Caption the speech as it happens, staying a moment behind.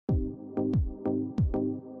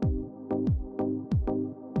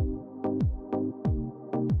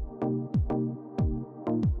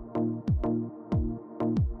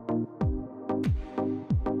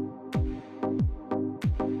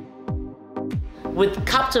With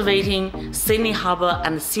captivating Sydney Harbour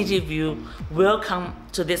and city view, welcome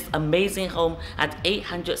to this amazing home at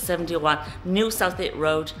 871 New Southgate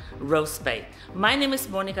Road, Rose Bay. My name is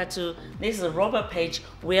Monica Tu. This is Robert Page.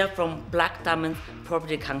 We are from Black Diamondz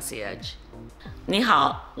Property Concierge. 你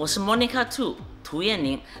好，我是 Monica Tu。 涂艳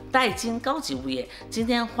玲，代金高级物业，今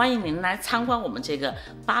天欢迎您来参观我们这个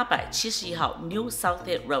871号 New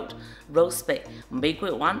Southgate Road Rose Bay 玫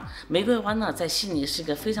瑰湾。玫瑰湾呢，在悉尼是一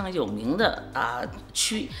个非常有名的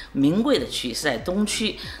区，名贵的区，是在东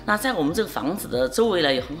区。那在我们这个房子的周围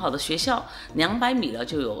呢，有很好的学校，200米呢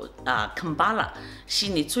就有Kambala 悉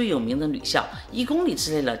尼最有名的女校，1公里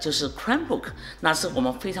之内呢就是 Cranbrook， 那是我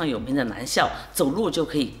们非常有名的男校，走路就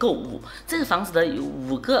可以购物。这个房子呢有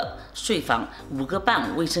5个睡房。 5个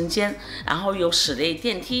半卫生间，然后有室内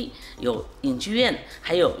电梯，有影剧院，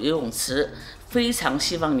还有游泳池，非常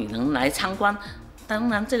希望你能来参观。当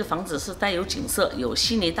然，这个房子是带有景色，有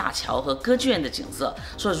悉尼大桥和歌剧院的景色。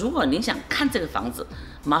所以，如果您想看这个房子，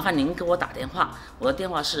麻烦您给我打电话，我的电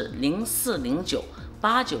话是0409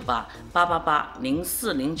 898 888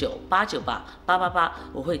 0409 898 888，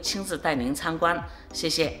我会亲自带您参观。谢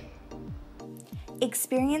谢。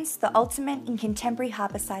 Experience the ultimate in contemporary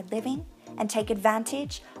harbourside living and take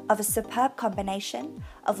advantage of a superb combination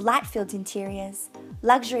of light-filled interiors,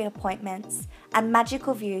 luxury appointments, and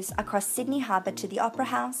magical views across Sydney Harbour to the Opera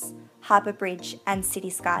House, Harbour Bridge, and city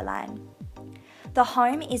skyline. The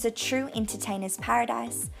home is a true entertainer's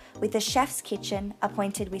paradise, with a chef's kitchen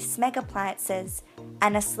appointed with smeg appliances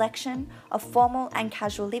and a selection of formal and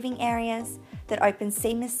casual living areas that open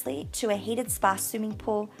seamlessly to a heated spa swimming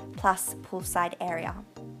pool plus poolside area.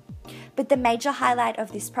 But the major highlight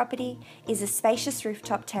of this property is a spacious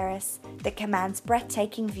rooftop terrace that commands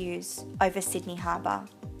breathtaking views over Sydney Harbour.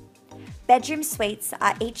 Bedroom suites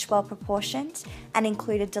are each well proportioned and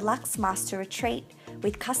include a deluxe master retreat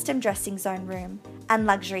with custom dressing zone room and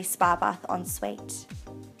luxury spa bath ensuite.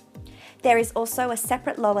 There is also a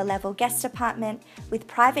separate lower level guest apartment with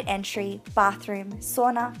private entry, bathroom,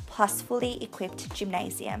 sauna, plus fully equipped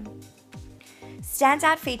gymnasium.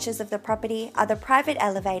 Standout features of the property are the private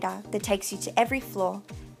elevator that takes you to every floor,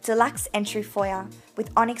 deluxe entry foyer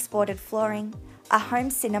with unexported flooring, a home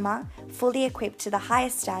cinema fully equipped to the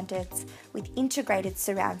highest standards with integrated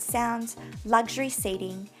surround sound, luxury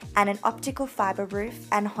seating, and an optical fibre roof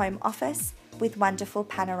and home office with wonderful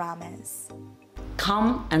panoramas.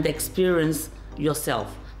 Come and experience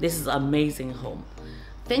yourself. This is an amazing home.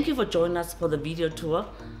 Thank you for joining us for the video tour.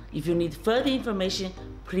 If you need further information,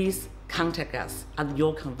 please contact us at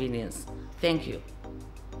your convenience. Thank you.